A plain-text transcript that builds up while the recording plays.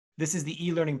This is the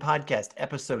E-Learning Podcast,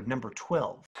 episode number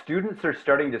 12. Students are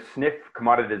starting to sniff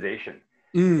commoditization.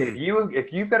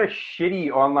 If you've got a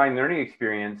shitty online learning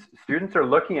experience, students are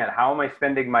looking at how am I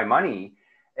spending my money,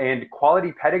 and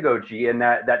quality pedagogy and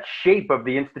that shape of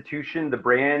the institution, the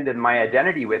brand, and my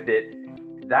identity with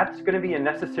it, that's going to be a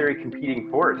necessary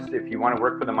competing force if you want to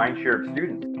work for the mind share of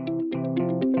students.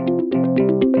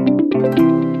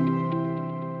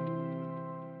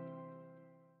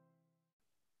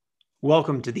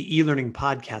 Welcome to the E-Learning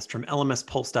Podcast from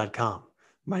lmspulse.com.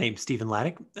 My name is Stephen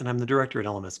Laddick, and I'm the director at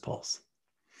LMS Pulse.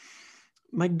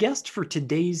 My guest for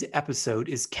today's episode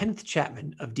is Kenneth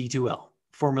Chapman of D2L,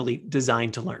 formerly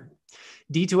Design to Learn.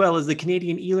 D2L is the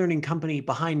Canadian e-learning company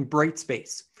behind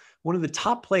Brightspace, one of the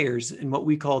top players in what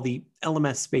we call the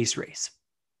LMS Space Race.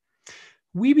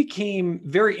 We became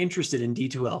very interested in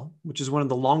D2L, which is one of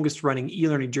the longest running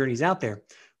e-learning journeys out there,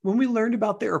 when we learned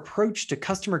about their approach to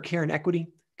customer care and equity,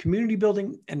 community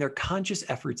building, and their conscious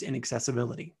efforts in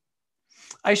accessibility.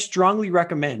 I strongly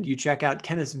recommend you check out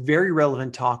Kenneth's very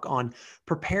relevant talk on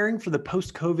preparing for the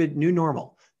post-COVID new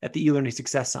normal at the Elearning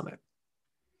Success Summit.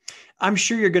 I'm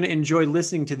sure you're going to enjoy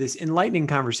listening to this enlightening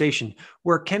conversation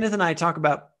where Kenneth and I talk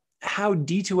about how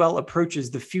D2L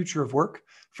approaches the future of work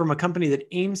from a company that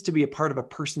aims to be a part of a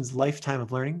person's lifetime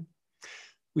of learning.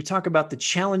 We talk about the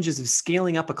challenges of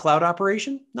scaling up a cloud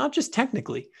operation, not just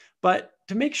technically, but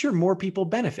to make sure more people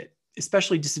benefit,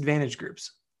 especially disadvantaged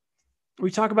groups.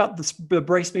 We talk about the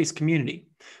Brightspace community,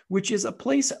 which is a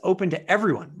place open to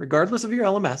everyone, regardless of your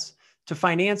LMS, to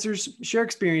find answers, share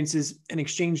experiences, and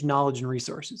exchange knowledge and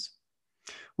resources.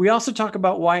 We also talk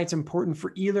about why it's important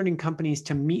for e-learning companies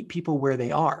to meet people where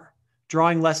they are,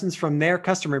 drawing lessons from their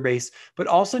customer base, but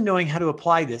also knowing how to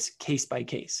apply this case by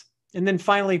case. And then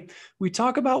finally, we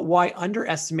talk about why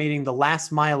underestimating the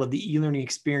last mile of the e-learning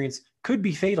experience could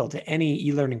be fatal to any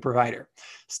e-learning provider.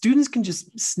 Students can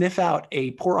just sniff out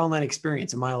a poor online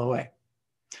experience a mile away.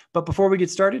 But before we get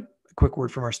started, a quick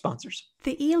word from our sponsors.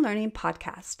 The E-Learning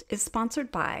Podcast is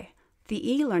sponsored by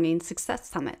the Elearning Success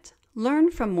Summit. Learn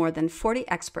from more than 40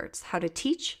 experts how to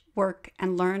teach, work,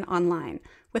 and learn online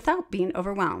without being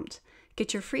overwhelmed.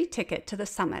 Get your free ticket to the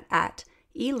summit at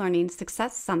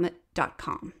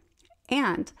elearningsuccesssummit.com.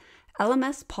 And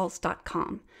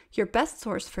lmspulse.com, your best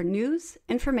source for news,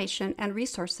 information, and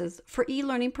resources for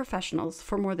e-learning professionals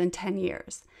for more than 10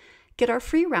 years. Get our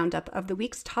free roundup of the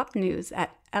week's top news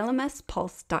at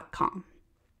lmspulse.com.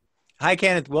 Hi,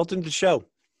 Kenneth. Welcome to the show.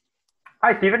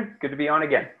 Hi, Stephen. Good to be on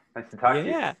again. Nice to talk to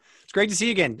you. Yeah, it's great to see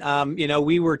you again.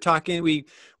 We were talking, we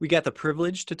got the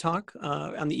privilege to talk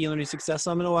on the E-Learning Success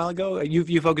Summit a while ago.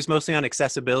 You focused mostly on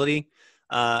accessibility.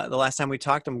 The last time we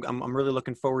talked, I'm really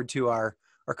looking forward to our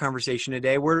conversation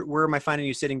today. Where am I finding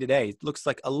you sitting today? It looks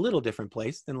like a little different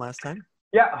place than last time.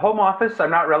 Yeah, home office. I'm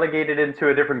not relegated into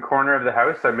a different corner of the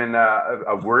house. I'm in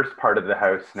a worse part of the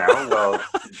house now. Well,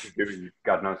 doing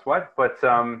God knows what. But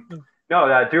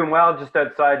doing well just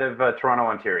outside of Toronto,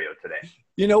 Ontario today.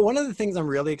 One of the things I'm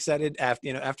really excited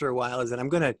after a while is that I'm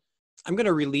gonna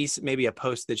release maybe a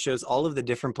post that shows all of the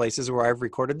different places where I've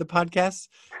recorded the podcast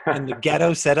and the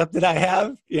ghetto setup that I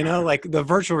have. Like the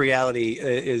virtual reality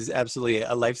is absolutely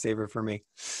a lifesaver for me.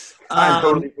 I'm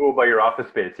totally cool by your office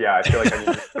space. Yeah, I feel like I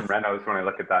need some renos when I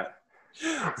look at that.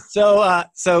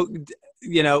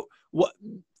 What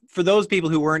for those people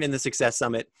who weren't in the Success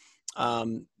Summit,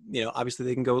 obviously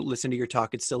they can go listen to your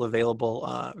talk. It's still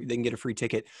available. They can get a free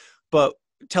ticket. But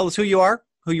tell us who you are,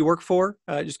 who you work for.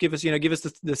 Just give us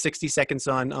the 60 seconds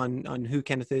on who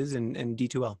Kenneth is and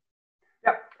D2L.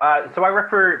 Yeah. So I work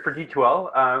for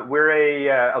D2L. We're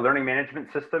a learning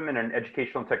management system and an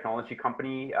educational and technology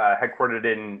company headquartered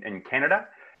in Canada.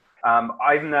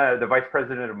 I'm the vice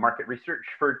president of market research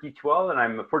for D2L, and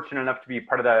I'm fortunate enough to be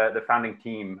part of the founding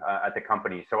team at the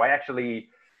company. So I actually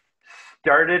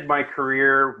started my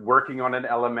career working on an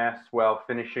LMS while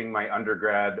finishing my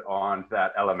undergrad on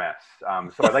that LMS.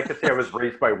 So I'd like to say I was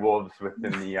raised by wolves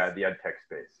within the ed tech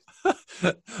space.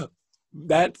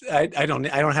 That I don't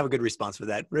have a good response for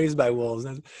that. Raised by wolves.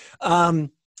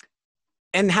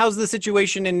 And how's the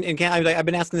situation in Canada? I've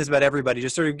been asking this about everybody.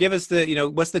 Just sort of give us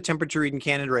what's the temperature in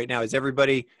Canada right now? Is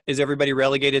everybody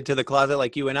relegated to the closet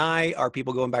like you and I? Are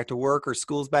people going back to work or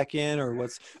schools back in, or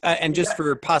what's? And just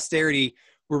for posterity,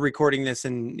 we're recording this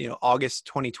in August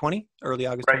 2020, early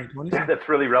August 2020. Yeah, that's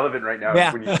really relevant right now.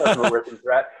 Yeah. When you talk about where things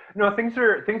are at. No, things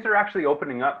are actually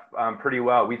opening up pretty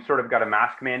well. We've sort of got a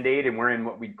mask mandate, and we're in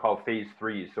what we'd call phase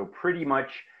 3. So pretty much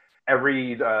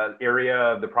every area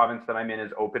of the province that I'm in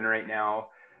is open right now.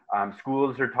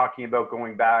 Schools are talking about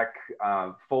going back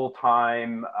full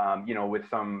time, with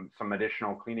some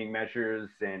additional cleaning measures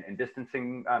and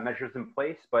distancing measures in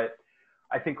place. But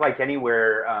I think like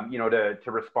anywhere,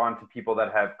 to respond to people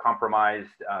that have compromised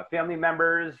family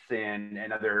members and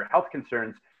other health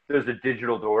concerns, there's a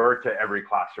digital door to every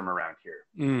classroom around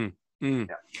here.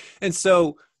 Yeah. And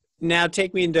so now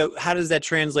take me into, how does that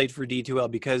translate for D2L?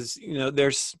 Because,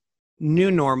 there's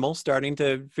new normal starting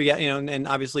to figure out, and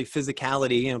obviously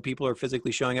physicality, people are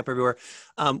physically showing up everywhere.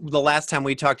 The last time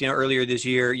we talked, earlier this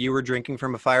year, you were drinking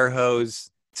from a fire hose.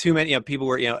 Too many, people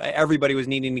were, everybody was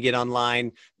needing to get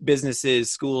online, businesses,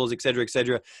 schools, et cetera, et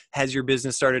cetera. Has your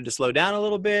business started to slow down a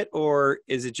little bit, or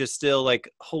is it just still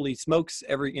like, holy smokes,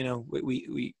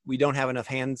 we don't have enough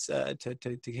hands to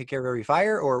take care of every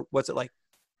fire, or what's it like?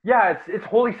 Yeah, it's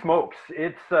holy smokes.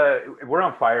 It's we're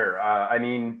on fire.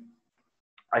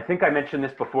 I think I mentioned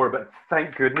this before, but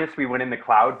thank goodness we went in the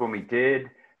cloud when we did.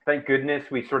 Thank goodness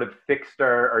we sort of fixed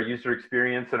our user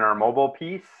experience and our mobile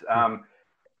piece.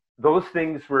 Those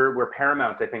things were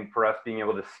paramount, I think, for us being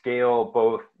able to scale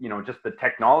both, just the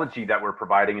technology that we're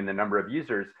providing and the number of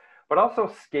users, but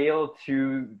also scale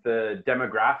to the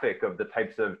demographic of the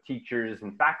types of teachers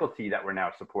and faculty that we're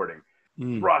now supporting.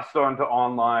 Thrust onto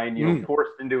online,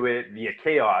 forced into it via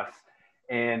chaos.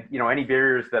 And, any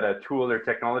barriers that a tool or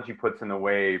technology puts in the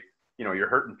way, you're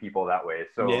hurting people that way.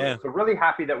 So really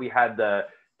happy that we had the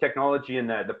technology and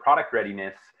the product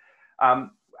readiness.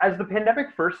 As the pandemic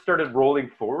first started rolling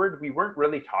forward, we weren't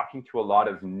really talking to a lot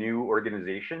of new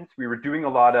organizations. We were doing a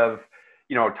lot of,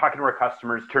 talking to our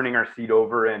customers, turning our seat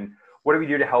over, and what do we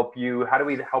do to help you? How do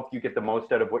we help you get the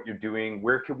most out of what you're doing?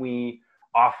 Where can we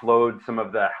offload some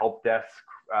of the help desk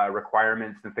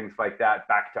requirements and things like that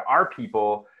back to our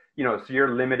people? So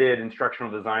your limited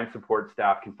instructional design support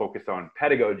staff can focus on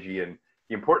pedagogy and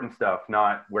the important stuff,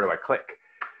 not where do I click.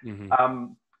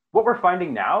 What we're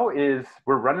finding now is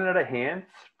we're running out of hands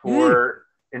for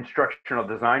instructional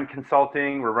design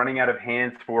consulting. We're running out of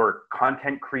hands for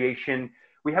content creation.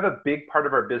 We have a big part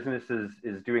of our business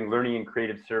is doing learning and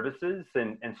creative services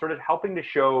and sort of helping to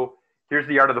show, here's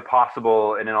the art of the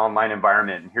possible in an online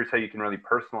environment, and here's how you can really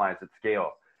personalize at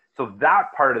scale. So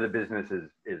that part of the business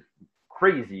is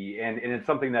crazy, and it's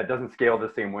something that doesn't scale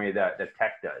the same way that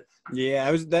tech does. Yeah,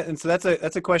 and so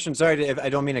that's a question. Sorry, I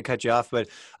don't mean to cut you off, but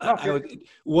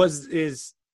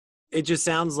it just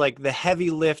sounds like the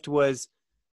heavy lift was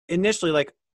initially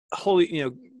like,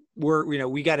 holy,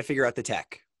 we got to figure out the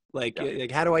tech. Like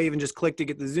how do I even just click to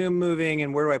get the Zoom moving,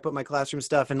 and where do I put my classroom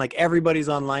stuff? And like everybody's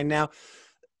online now,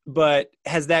 but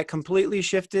has that completely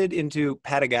shifted into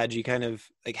pedagogy? Kind of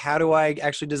like, how do I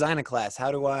actually design a class?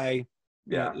 How do I?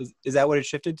 Yeah. Is that what it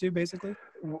shifted to basically?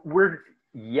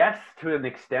 Yes, to an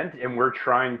extent, and we're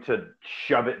trying to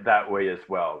shove it that way as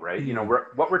well, right?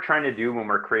 What we're trying to do when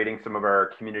we're creating some of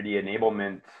our community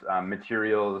enablement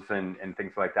materials and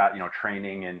things like that,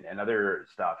 training and other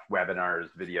stuff, webinars,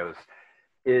 videos,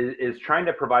 is trying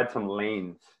to provide some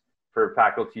lanes for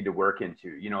faculty to work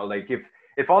into. Like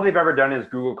if all they've ever done is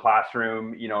Google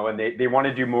Classroom, and they want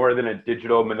to do more than a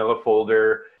digital manila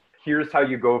folder, here's how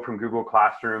you go from Google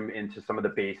Classroom into some of the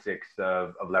basics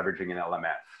of leveraging an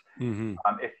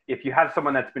LMS. If you have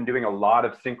someone that's been doing a lot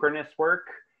of synchronous work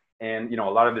and a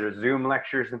lot of their Zoom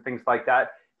lectures and things like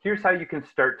that, here's how you can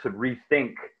start to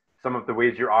rethink some of the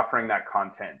ways you're offering that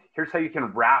content. Here's how you can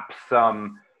wrap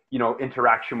some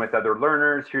interaction with other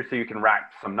learners. Here's how you can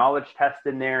wrap some knowledge test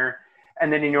in there.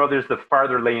 And then, there's the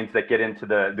farther lanes that get into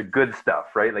the good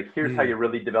stuff, right? Like here's how you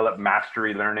really develop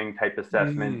mastery learning type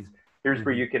assessments. Here's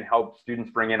where you can help students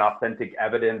bring in authentic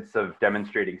evidence of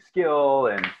demonstrating skill.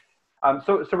 And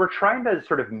so we're trying to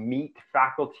sort of meet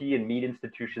faculty and meet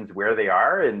institutions where they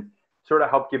are and sort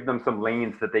of help give them some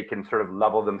lanes that they can sort of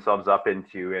level themselves up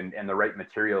into and the right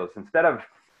materials. Instead of,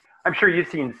 I'm sure you've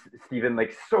seen, Stephen,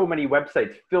 like so many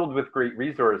websites filled with great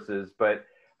resources, but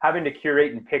having to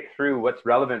curate and pick through what's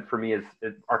relevant for me is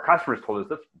our customers told us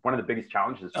that's one of the biggest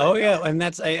challenges. And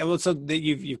that's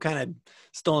you've kind of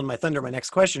stolen my thunder. My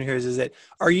next question here is that,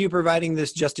 are you providing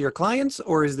this just to your clients,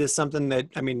 or is this something that,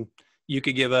 you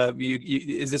could give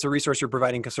is this a resource you're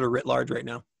providing sort of writ large right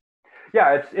now?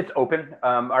 Yeah, it's open.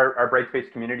 Our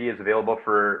Brightspace community is available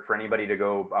for anybody to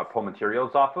go pull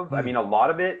materials off of. A lot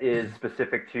of it is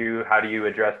specific to how do you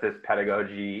address this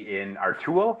pedagogy in our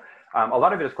tool. A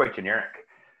lot of it is quite generic.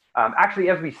 Actually,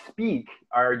 as we speak,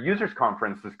 our users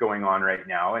conference is going on right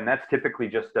now, and that's typically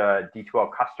just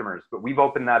D2L customers, but we've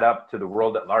opened that up to the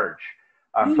world at large.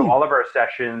 So all of our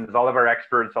sessions, all of our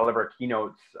experts, all of our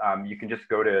keynotes, you can just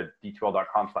go to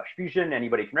d2l.com/fusion.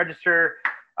 Anybody can register.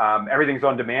 Everything's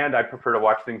on demand. I prefer to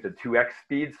watch things at 2x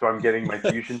speed, so I'm getting my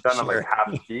fusion done at like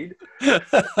half speed.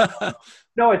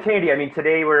 No, it's handy.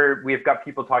 Today we've got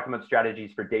people talking about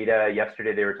strategies for data.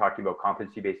 Yesterday they were talking about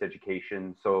competency-based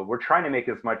education. So we're trying to make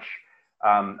as much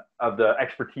of the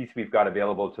expertise we've got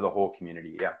available to the whole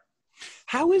community. Yeah.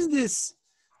 How is this?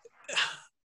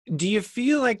 Do you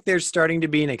feel like there's starting to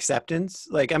be an acceptance?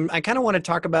 Like I kind of want to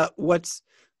talk about what's,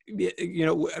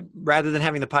 rather than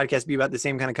having the podcast be about the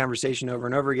same kind of conversation over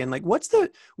and over again, like what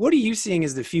are you seeing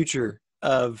as the future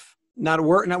of not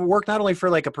only for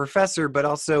like a professor, but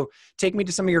also take me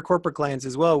to some of your corporate clients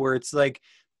as well, where it's like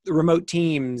remote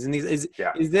teams and is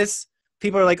this,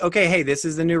 people are like, okay, hey, this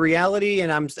is the new reality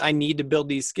and I need to build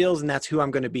these skills and that's who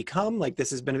I'm going to become. Like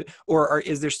this has been,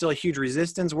 is there still a huge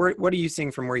resistance? What are you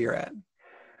seeing from where you're at?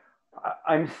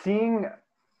 I'm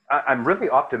really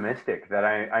optimistic that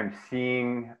I'm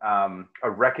seeing a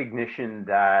recognition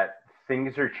that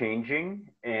things are changing,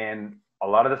 and a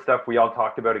lot of the stuff we all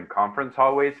talked about in conference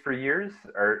hallways for years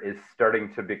is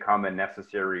starting to become a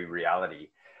necessary reality.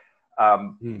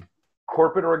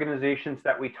 Corporate organizations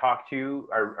that we talk to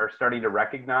are starting to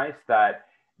recognize that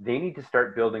they need to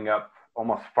start building up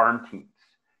almost farm teams.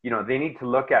 They need to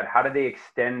look at how do they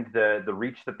extend the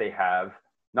reach that they have,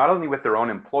 not only with their own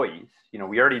employees.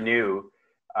 We already knew,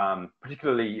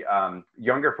 particularly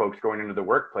younger folks going into the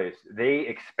workplace, they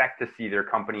expect to see their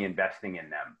company investing in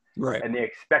them. Right. And they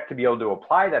expect to be able to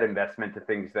apply that investment to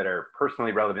things that are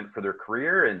personally relevant for their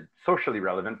career and socially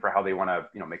relevant for how they want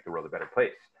to, make the world a better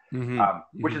place.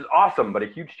 Which is awesome, but a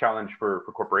huge challenge for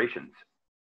corporations.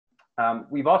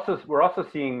 We're also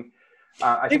seeing.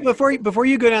 I think before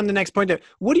you go down the next point,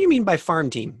 what do you mean by farm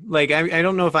team? Like, I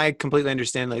don't know if I completely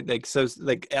understand. Like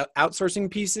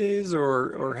outsourcing pieces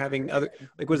or having other,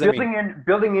 like, what does that mean?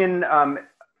 Building in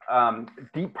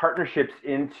deep partnerships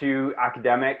into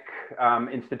academic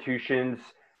institutions,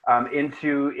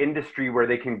 into industry where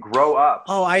they can grow up.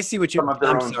 Oh, I see what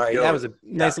I'm sorry. Skills. That was a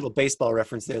nice little baseball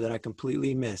reference there that I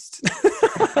completely missed.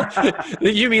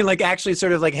 You mean like actually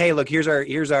sort of like, hey, look, here's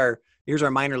our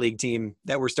minor league team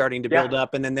that we're starting to build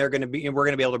up, and then we're going to be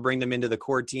able to bring them into the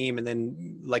core team, and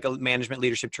then like a management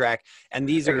leadership track. And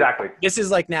this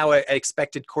is like now an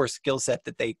expected core skill set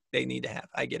that they need to have.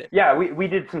 I get it. Yeah, we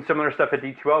did some similar stuff at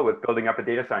D2L with building up a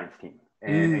data science team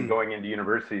and going into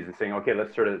universities and saying, okay,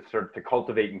 let's sort of to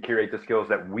cultivate and curate the skills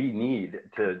that we need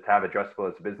to have addressable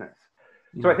as a business.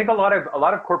 So I think a lot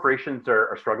of corporations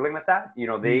are struggling with that.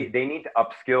 They need to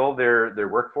upskill their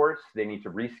workforce. They need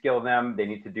to reskill them. They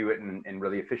need to do it in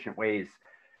really efficient ways.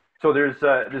 So there's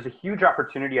a huge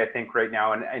opportunity, I think, right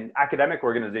now, and academic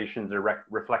organizations are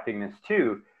reflecting this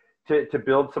too, to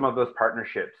build some of those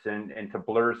partnerships and to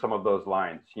blur some of those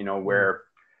lines. Where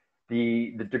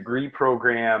the degree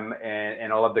program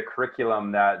and all of the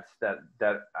curriculum that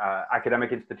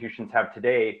academic institutions have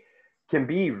today can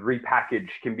be repackaged,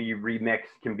 can be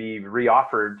remixed, can be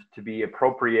reoffered to be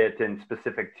appropriate and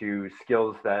specific to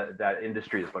skills that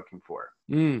industry is looking for.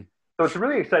 So it's a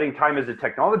really exciting time as a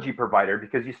technology provider,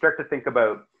 because you start to think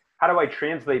about, how do I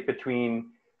translate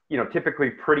between, typically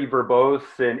pretty verbose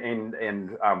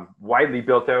and widely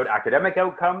built out academic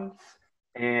outcomes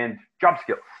and job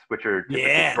skills, which are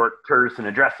typically short, terse,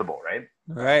 and addressable, right?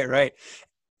 Right.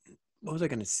 What was I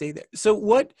going to say there? So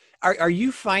what are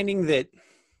you finding that,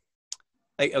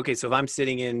 like, okay, so if I'm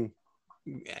sitting in,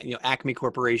 Acme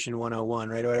Corporation 101,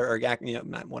 right? Or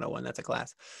not 101, that's a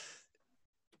class.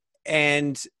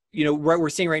 And, what we're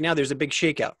seeing right now, there's a big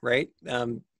shakeout, right? A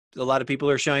lot of people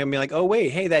are showing me like, oh, wait,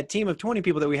 hey, that team of 20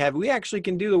 people that we have, we actually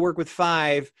can do the work with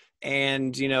 5.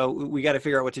 And, we got to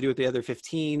figure out what to do with the other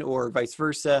 15 or vice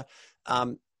versa.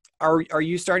 Are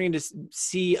you starting to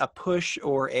see a push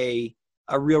or a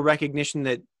real recognition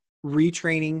that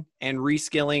retraining and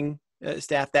reskilling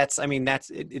staff,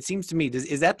 it seems to me,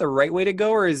 is that the right way to go?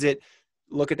 Or is it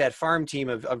look at that farm team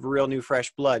of real new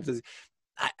fresh blood?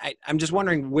 I'm just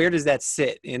wondering, where does that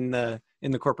sit in the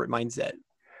corporate mindset?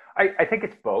 I think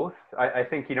it's both. I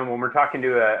think, when we're talking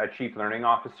to a chief learning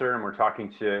officer and we're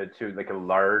talking to like a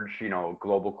large,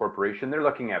 global corporation, they're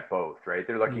looking at both, right?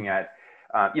 They're looking at,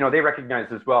 they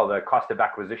recognize as well, the cost of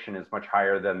acquisition is much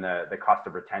higher than the cost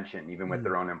of retention, even with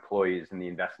their own employees and the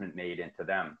investment made into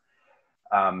them.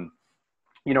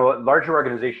 Larger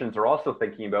organizations are also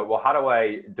thinking about, well, how do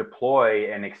I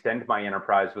deploy and extend my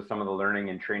enterprise with some of the learning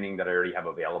and training that I already have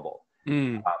available?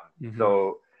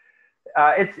 So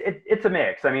it's a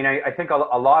mix. I think a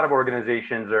lot of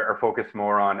organizations are focused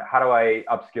more on how do I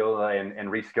upskill and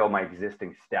reskill my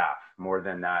existing staff more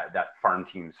than that farm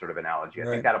team sort of analogy. I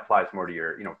think that applies more to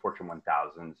your, Fortune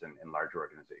 1000s and larger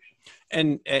organizations.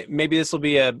 And maybe this will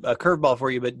be a curveball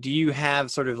for you, but do you have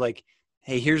sort of like,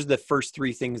 hey, here's the first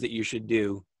 3 things that you should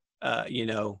do,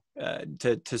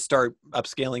 to start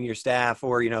upscaling your staff,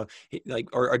 or,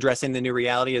 or addressing the new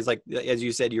reality, is like, as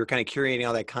you said, you're kind of curating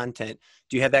all that content.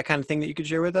 Do you have that kind of thing that you could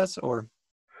share with us, or?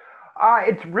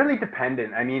 It's really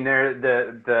dependent. I mean,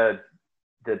 the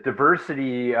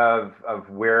diversity of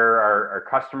where our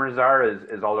customers are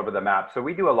is all over the map. So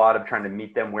we do a lot of trying to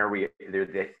meet them where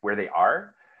they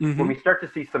are. When we start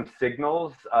to see some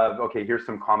signals of, okay, here's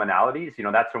some commonalities,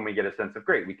 that's when we get a sense of,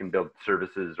 great, we can build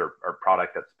services or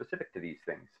product that's specific to these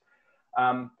things.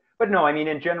 But no, I mean,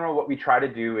 in general, what we try to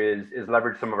do is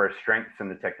leverage some of our strengths in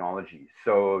the technology.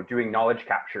 So doing knowledge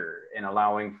capture and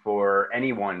allowing for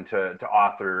anyone to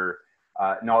author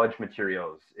knowledge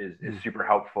materials is super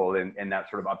helpful in that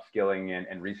sort of upskilling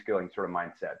and reskilling sort of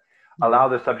mindset. Allow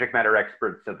the subject matter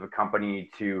experts of the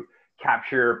company to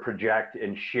capture, project,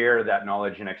 and share that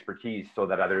knowledge and expertise so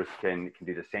that others can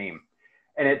do the same.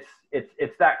 And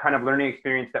it's that kind of learning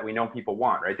experience that we know people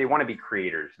want, right? They want to be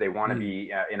creators. They want to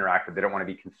be interactive. They don't want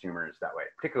to be consumers that way,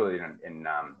 particularly in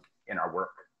our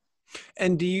work.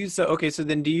 And so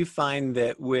then do you find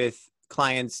that with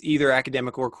clients, either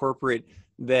academic or corporate,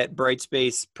 that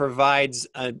Brightspace provides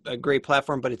a great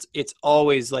platform, but it's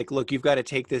always like, look, you've got to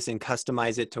take this and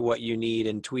customize it to what you need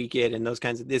and tweak it and those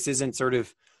kinds of, this isn't sort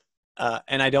of,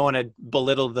 and I don't want to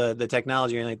belittle the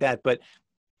technology or anything like that, but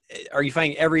are you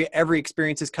finding every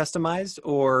experience is customized,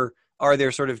 or are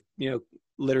there sort of,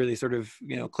 literally sort of,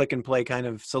 click and play kind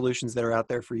of solutions that are out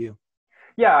there for you?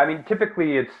 Yeah, I mean,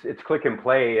 typically it's click and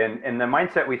play, and the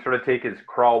mindset we sort of take is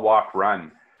crawl, walk,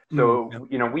 run. So,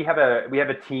 we have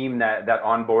a team that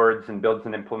onboards and builds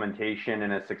an implementation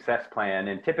and a success plan.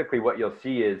 And typically what you'll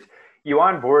see is you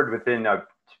onboard within a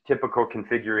typical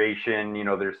configuration.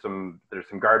 There's some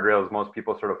guardrails most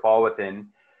people sort of fall within.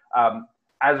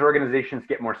 As organizations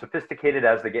get more sophisticated,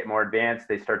 as they get more advanced,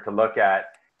 they start to look at,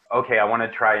 okay, I want to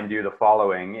try and do the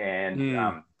following.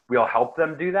 And we'll help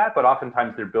them do that. But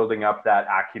oftentimes they're building up that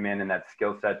acumen and that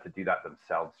skill set to do that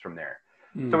themselves from there.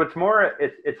 So it's more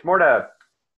to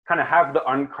kind of have the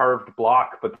uncarved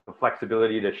block, but the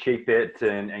flexibility to shape it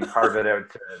and carve it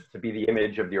out to be the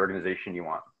image of the organization you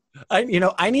want. I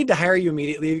need to hire you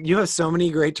immediately. You have so many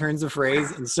great turns of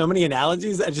phrase and so many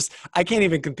analogies. I can't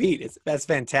even compete. That's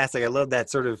fantastic. I love that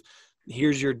sort of,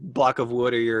 here's your block of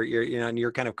wood, or and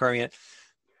you're kind of carving it.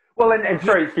 Well, and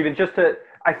sorry, Stephen,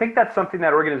 I think that's something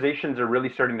that organizations are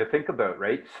really starting to think about,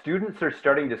 right? Students are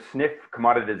starting to sniff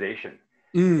commoditization.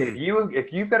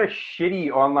 If you've got a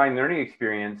shitty online learning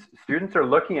experience, students are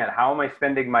looking at, how am I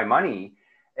spending my money?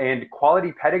 And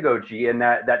quality pedagogy and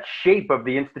that shape of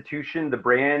the institution, the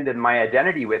brand, and my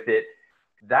identity with it,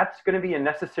 that's going to be a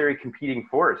necessary competing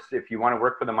force if you want to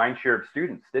work for the mind share of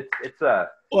students. It's a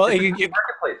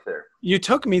marketplace there. You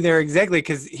took me there exactly,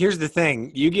 because here's the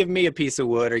thing. You give me a piece of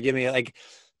wood, or give me, like,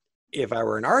 if I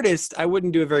were an artist, I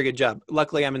wouldn't do a very good job.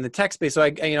 Luckily, I'm in the tech space, so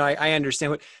I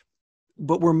understand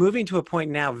but we're moving to a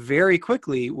point now very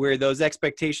quickly where those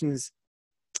expectations,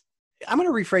 I'm going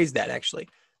to rephrase that actually.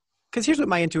 Because here's what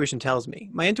my intuition tells me.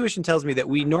 My intuition tells me that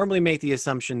we normally make the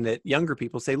assumption that younger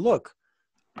people say, look,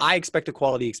 I expect a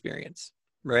quality experience,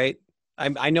 right?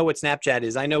 I know what Snapchat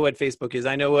is. I know what Facebook is.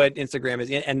 I know what Instagram is.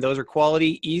 And those are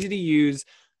quality, easy to use,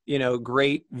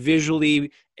 great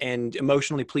visually and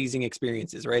emotionally pleasing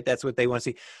experiences, right? That's what they want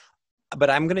to see. But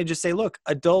I'm going to just say, look,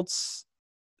 adults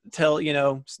till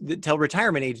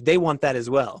retirement age, they want that as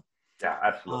well. Yeah,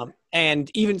 absolutely.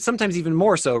 And sometimes even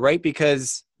more so, right?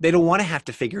 Because they don't want to have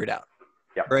to figure it out.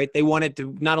 Yeah. Right. They want it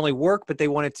to not only work, but they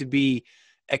want it to be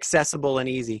accessible and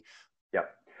easy. Yeah.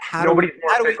 Nobody's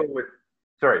more fickle with.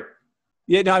 Sorry.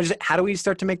 Yeah. No. How do we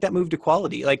start to make that move to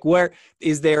quality? Like, where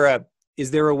is there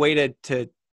a way to?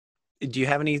 Do you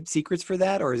have any secrets for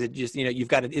that, or is it just you've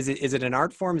got it? Is it an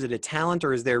art form? Is it a talent,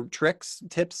 or is there tricks,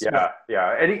 tips?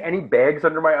 Yeah. Any bags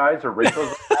under my eyes or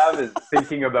wrinkles I have is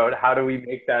thinking about, how do we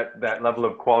make that level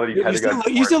of quality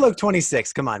pedagogy? You still look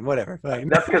 26. Come on, whatever.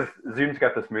 That's because Zoom's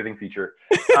got the smoothing feature.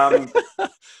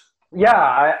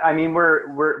 Yeah, I mean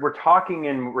we're talking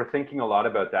and we're thinking a lot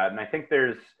about that, and I think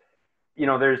there's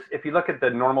if you look at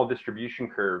the normal distribution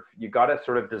curve, you got to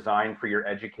sort of design for your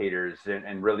educators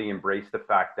and really embrace the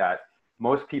fact that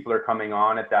most people are coming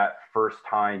on at that first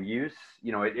time use.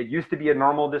 It used to be a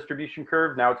normal distribution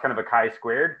curve. Now it's kind of a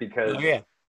chi-squared, because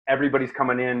everybody's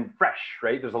coming in fresh,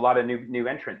 right? There's a lot of new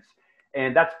entrants.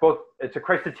 And that's both, it's a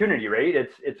crisis-opportunity, right?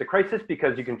 It's a crisis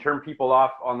because you can turn people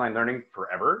off online learning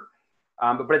forever.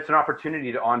 But it's an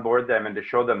opportunity to onboard them and to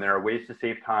show them there are ways to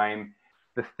save time.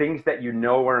 The things that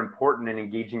are important in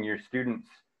engaging your students,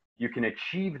 you can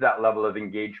achieve that level of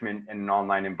engagement in an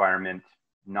online environment,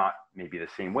 not maybe the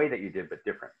same way that you did, but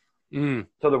different.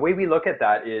 So the way we look at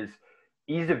that is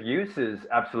ease of use is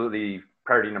absolutely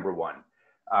priority number one.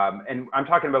 And I'm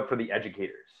talking about for the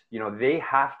educators. They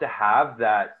have to have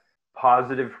that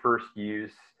positive first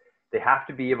use, They have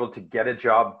to be able to get a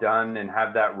job done and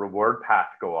have that reward path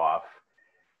go off.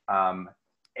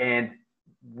 And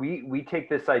we take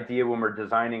this idea when we're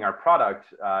designing our product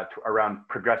around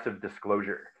progressive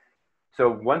disclosure. So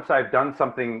once I've done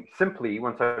something simply,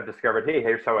 once I've discovered, hey,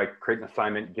 here's how I create an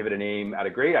assignment, give it a name, add a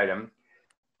grade item,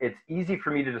 it's easy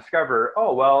for me to discover,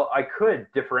 oh, well, I could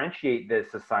differentiate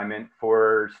this assignment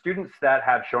for students that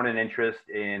have shown an interest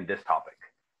in this topic.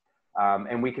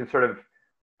 And we can sort of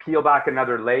peel back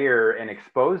another layer and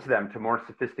expose them to more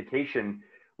sophistication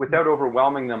without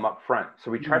overwhelming them up front. So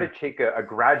we try to take a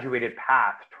graduated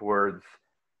path towards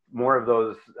more of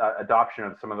those adoption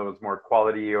of some of those more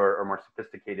quality or more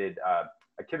sophisticated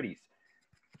activities.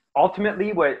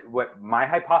 Ultimately, what my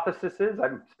hypothesis is,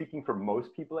 I'm speaking for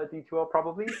most people at D2L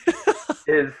probably,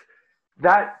 is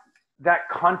that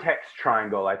context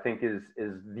triangle, I think, is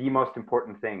the most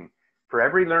important thing. For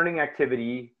every learning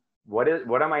activity, what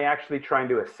am I actually trying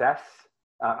to assess?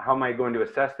 How am I going to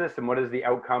assess this? And what is the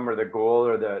outcome or the goal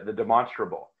or the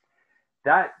demonstrable?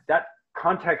 That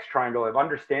context triangle of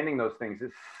understanding those things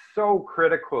is so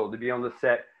critical to be able to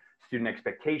set student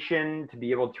expectation, to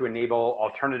be able to enable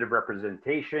alternative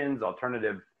representations,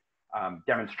 alternative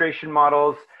demonstration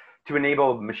models, to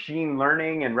enable machine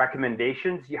learning and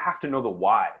recommendations. You have to know the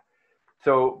why.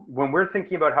 So when we're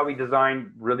thinking about how we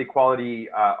design really quality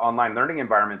online learning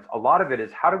environments, a lot of it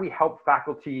is how do we help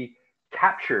faculty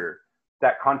capture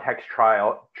that context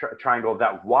triangle,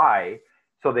 that why,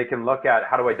 so they can look at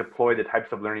how do I deploy the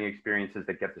types of learning experiences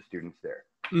that get the students there.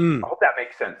 I hope that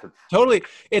makes sense.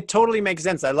 It totally makes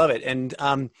sense. I love it. And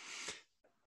I'm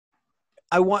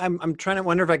trying to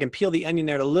wonder if I can peel the onion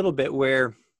there a little bit,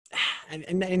 where I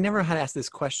never know how to ask this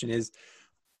question, is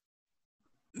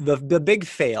the big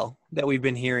fail that we've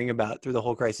been hearing about through the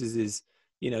whole crisis is,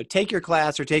 take your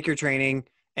class or take your training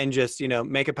and just,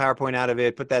 make a PowerPoint out of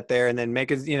it, put that there, and then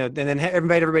and then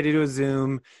everybody do a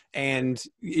Zoom and,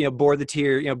 bore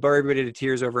everybody to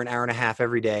tears over an hour and a half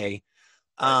every day.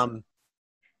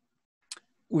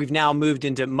 We've now moved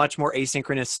into much more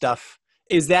asynchronous stuff.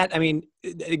 Is that, I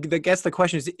guess the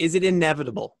question is it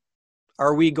inevitable?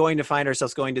 Are we going to find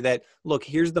ourselves going to that, look,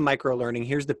 here's the micro learning,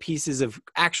 here's the pieces of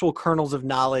actual kernels of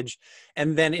knowledge,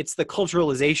 and then it's the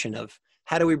culturalization of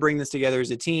how do we bring this together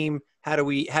as a team? How do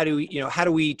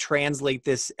we translate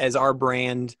this as our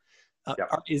brand?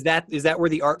 Is that where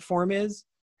the art form is?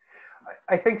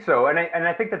 I think so. And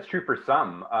I think that's true for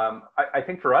some. I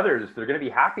think for others, they're going to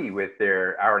be happy with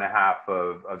their hour and a half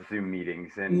of Zoom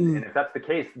meetings. And if that's the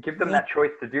case, give them that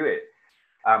choice to do it.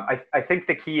 I think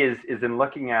the key is in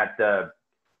looking at the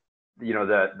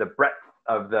breadth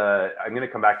of I'm going to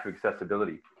come back to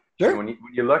accessibility. Sure. When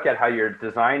you look at how you're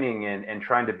designing and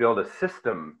trying to build a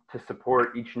system to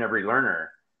support each and every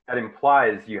learner, that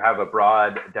implies you have a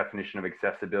broad definition of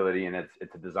accessibility, and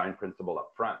it's a design principle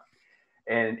up front.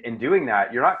 And in doing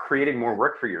that, you're not creating more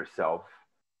work for yourself.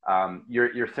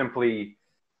 You're simply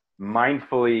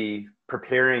mindfully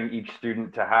preparing each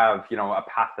student to have, a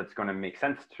path that's going to make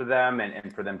sense to them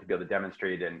and for them to be able to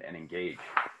demonstrate and engage.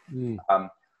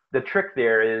 The trick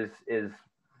there is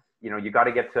you got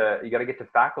to get to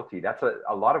faculty. That's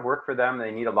a lot of work for them.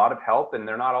 They need a lot of help, and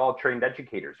they're not all trained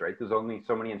educators, right? There's only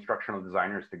so many instructional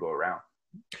designers to go around.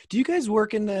 Do you guys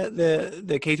work in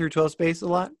the K through 12 space a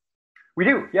lot? We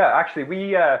do, yeah. Actually,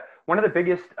 we one of the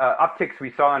biggest upticks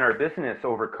we saw in our business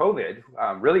over COVID,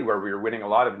 really where we were winning a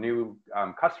lot of new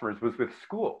customers, was with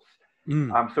schools.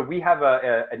 So we have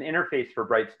an interface for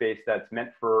Brightspace that's meant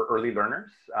for early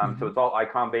learners. So it's all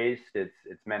icon based.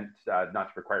 It's meant not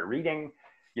to require reading.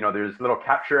 There's little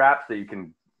capture apps that you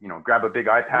can grab a big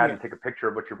iPad and take a picture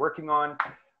of what you're working on.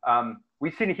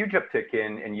 We've seen a huge uptick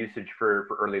in usage for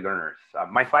early learners.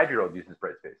 My 5-year-old uses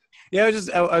Brightspace. Yeah, I was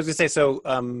going to say, so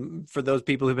for those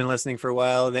people who've been listening for a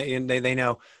while, they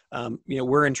know,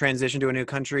 we're in transition to a new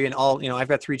country, and I've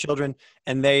got 3 children,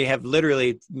 and they have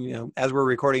literally, as we're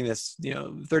recording this,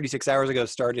 36 hours ago,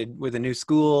 started with a new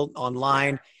school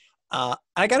online.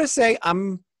 I got to say,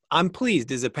 I'm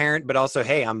pleased as a parent, but also,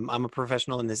 hey, I'm a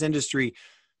professional in this industry.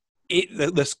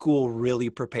 The school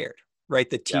really prepared, right?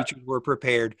 The teachers were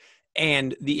prepared.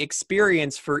 And the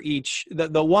experience for each,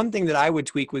 the one thing that I would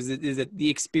tweak is that the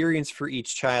experience for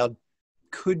each child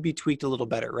could be tweaked a little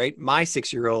better, right? My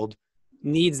 6-year-old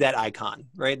needs that icon,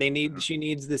 right? She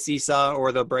needs the seesaw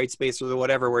or the Brightspace or the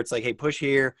whatever, where it's like, hey, push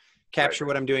here, capture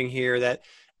what I'm doing here.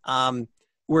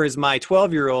 Whereas my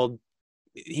 12-year-old,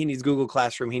 he needs Google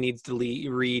Classroom, he needs to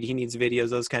read, he needs videos,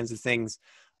 those kinds of things.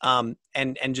 And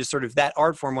just sort of that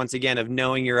art form, once again, of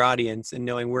knowing your audience and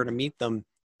knowing where to meet them.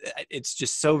 It's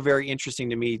just so very interesting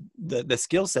to me, the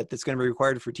skill set that's going to be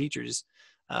required for teachers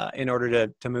in order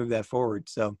to move that forward.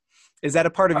 So is that a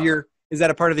part of Is that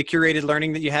a part of the curated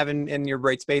learning that you have in your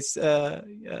Brightspace, the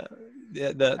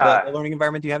learning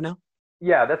environment you have now?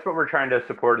 Yeah, that's what we're trying to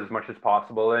support as much as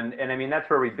possible. And I mean, that's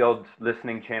where we build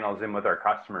listening channels in with our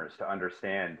customers to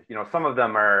understand. Some of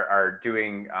them are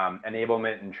doing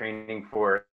enablement and training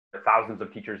for thousands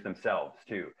of teachers themselves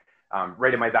too.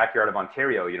 Right in my backyard of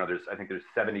Ontario, I think there's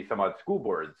 70 some odd school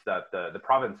boards that the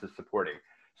province is supporting.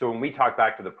 So when we talk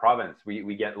back to the province,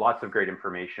 we get lots of great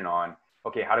information on,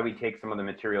 okay, how do we take some of the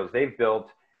materials they've built,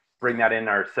 bring that in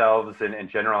ourselves and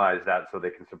generalize that so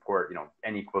they can support,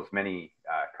 n equals many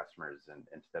customers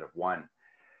instead of one.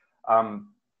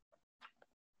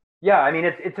 Yeah, I mean,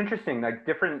 it's interesting. Like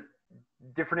different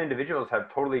individuals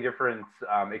have totally different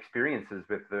experiences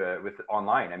with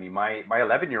online. I mean, my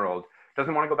 11-year-old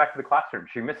doesn't want to go back to the classroom.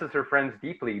 She misses her friends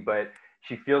deeply, but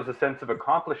she feels a sense of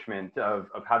accomplishment of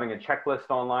having a checklist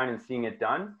online and seeing it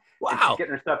done. Wow. And she's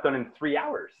getting her stuff done in 3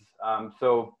 hours.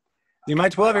 My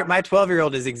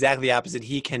 12-year-old is exactly the opposite.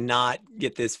 He cannot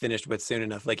get this finished with soon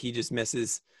enough. Like he just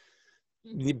misses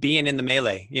being in the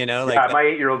melee, like yeah, my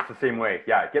 8-year-old's the same way.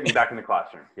 Yeah. Get me back in the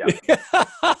classroom. Yeah.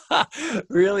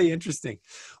 Really interesting.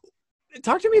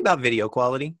 Talk to me about video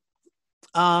quality.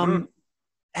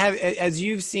 As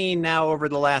you've seen now over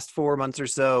the last 4 months or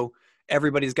so,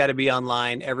 everybody's got to be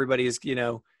online. Everybody's,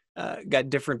 got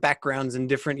different backgrounds and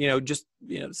different,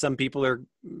 some people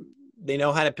they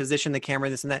know how to position the camera,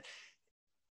 this and that.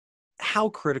 How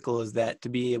critical is that to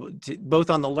be able to,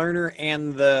 both on the learner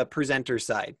and the presenter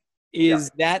side? Is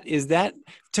that,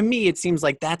 to me, it seems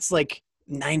like that's like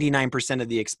 99% of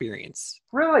the experience.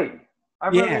 Really?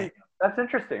 That's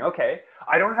interesting. Okay.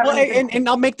 I don't have and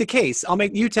I'll make the case.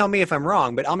 You tell me if I'm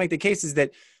wrong, but I'll make the case is that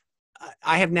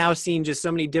I have now seen just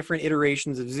so many different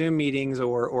iterations of Zoom meetings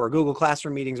or Google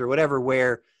Classroom meetings or whatever,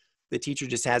 where the teacher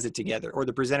just has it together or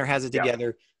the presenter has it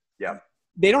together. Yeah.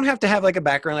 They don't have to have like a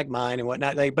background like mine and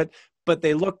whatnot, but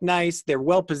they look nice. They're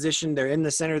well positioned. They're in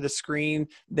the center of the screen.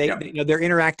 They're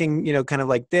interacting, kind of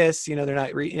like this, they're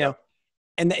not,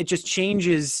 and it just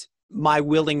changes my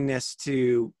willingness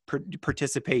to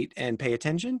participate and pay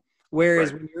attention.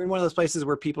 Whereas when you're in one of those places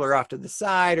where people are off to the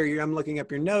side or I'm looking up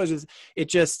your nose,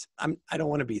 I don't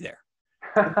want to be there.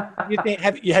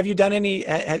 Have you done any,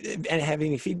 have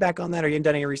any feedback on that? Or you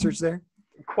done any research there?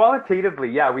 Qualitatively,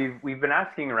 yeah, we've been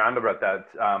asking around about that.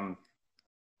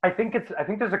 I think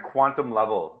there's a quantum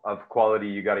level of quality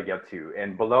you got to get to,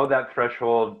 and below that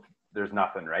threshold, there's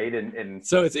nothing, right? And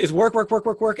so it's work,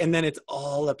 and then it's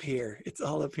all up here. It's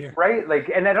all up here, right?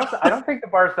 Like, and I don't think the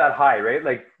bar's that high, right?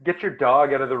 Like, get your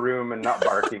dog out of the room and not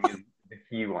barking is the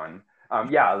key one.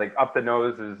 Like up the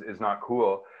nose is not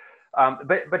cool.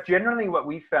 But generally, what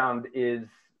we found is,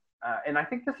 and I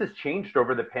think this has changed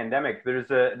over the pandemic. There's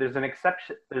an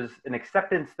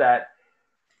acceptance that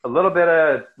a little bit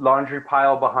of laundry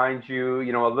pile behind you,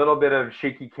 a little bit of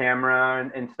shaky camera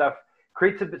and stuff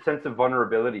creates a sense of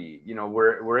vulnerability.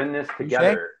 We're in this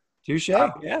together. Touche.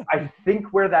 Yeah. I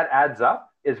think where that adds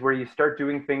up is where you start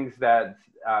doing things that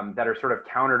are sort of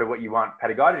counter to what you want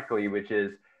pedagogically, which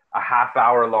is a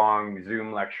half-hour long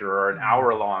Zoom lecture or an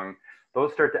hour long.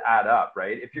 Those start to add up,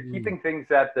 right? If you're keeping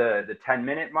things at the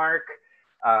 10-minute mark,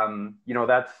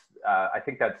 that's I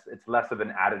think it's less of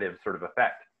an additive sort of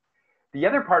effect. The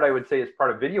other part I would say is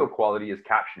part of video quality is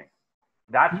captioning.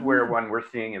 That's where one we're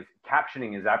seeing is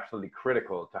captioning is absolutely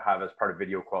critical to have as part of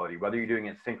video quality, whether you're doing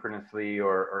it synchronously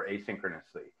or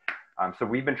asynchronously. So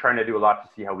we've been trying to do a lot to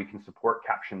see how we can support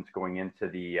captions going into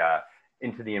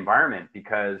the environment,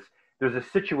 because there's a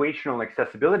situational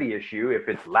accessibility issue. If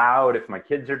it's loud, if my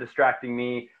kids are distracting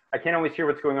me, I can't always hear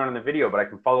what's going on in the video, but I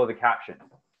can follow the caption.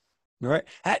 Right.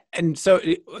 And so,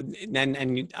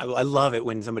 I love it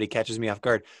when somebody catches me off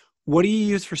guard. What do you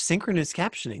use for synchronous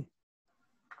captioning?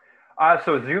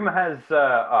 So Zoom has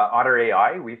Otter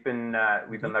AI. We've been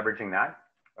leveraging that.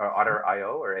 Otter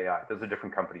IO or AI. Those are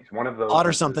different companies. One of those.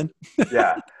 Otter something.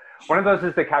 Yeah. One of those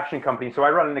is the captioning company. So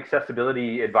I run an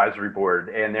accessibility advisory board,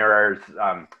 and there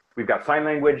are we've got sign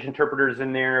language interpreters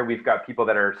in there. We've got people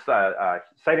that are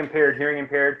sight impaired, hearing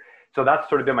impaired. So that's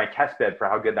sort of been my test bed for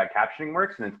how good that captioning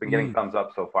works, and it's been getting thumbs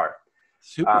up so far.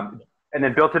 Super. And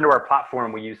then built into our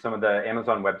platform, we use some of the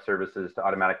Amazon Web Services to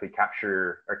automatically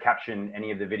capture or caption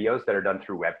any of the videos that are done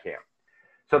through webcam.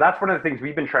 So that's one of the things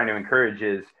we've been trying to encourage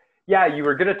is, yeah, you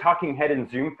were good at talking head in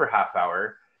Zoom for half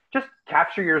hour. Just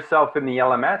capture yourself in the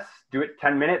LMS, do it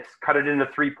 10 minutes, cut it into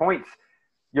 3 points.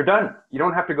 You're done. You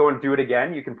don't have to go and do it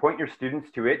again. You can point your students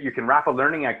to it. You can wrap a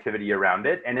learning activity around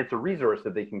it, and it's a resource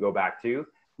that they can go back to,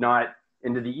 not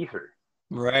into the ether.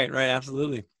 Right.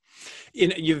 Absolutely.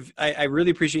 I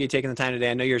really appreciate you taking the time today.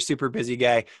 I know you're a super busy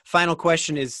guy. Final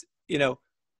question is,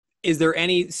 Is there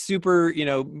any super,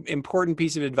 important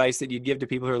piece of advice that you'd give to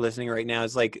people who are listening right now?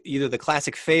 Is like either the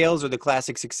classic fails or the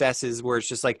classic successes where it's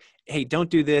just like, hey, don't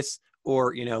do this,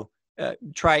 or,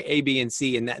 try A, B, and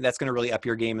C, and that's going to really up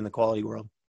your game in the quality world?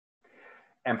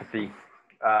 Empathy.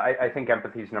 I think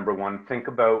empathy is number one. Think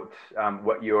about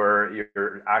what your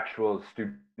actual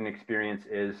student experience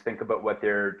is. Think about what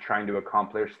they're trying to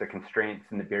accomplish, the constraints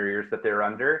and the barriers that they're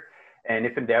under. And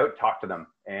if in doubt, talk to them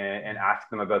and ask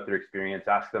them about their experience.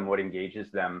 Ask them what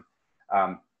engages them.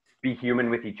 Be human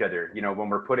with each other. When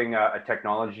we're putting a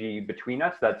technology between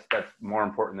us, that's more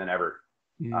important than ever.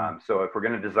 So if we're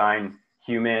going to design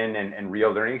human and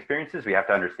real learning experiences, we have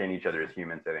to understand each other as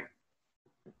humans, I think.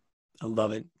 I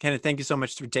love it. Kenneth, thank you so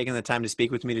much for taking the time to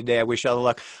speak with me today. I wish you all the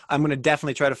luck. I'm going to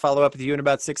definitely try to follow up with you in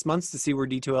about 6 months to see where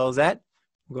D2L is at.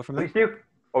 We'll go from there. Please do.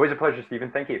 Always a pleasure, Stephen.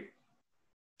 Thank you.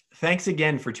 Thanks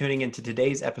again for tuning into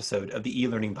today's episode of the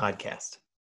eLearning Podcast.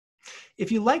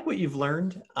 If you like what you've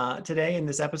learned today in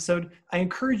this episode, I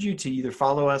encourage you to either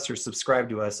follow us or subscribe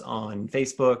to us on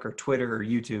Facebook or Twitter or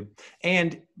YouTube.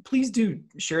 And please do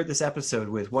share this episode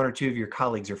with 1 or 2 of your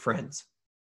colleagues or friends.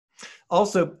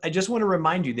 Also, I just want to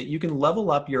remind you that you can level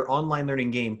up your online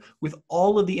learning game with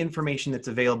all of the information that's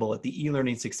available at the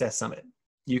eLearning Success Summit.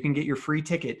 You can get your free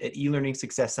ticket at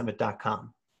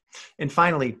elearningsuccesssummit.com. And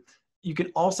finally, you can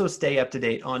also stay up to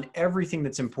date on everything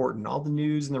that's important, all the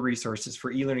news and the resources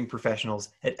for e-learning professionals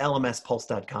at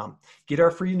lmspulse.com. Get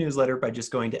our free newsletter by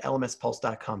just going to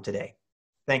lmspulse.com today.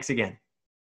 Thanks again.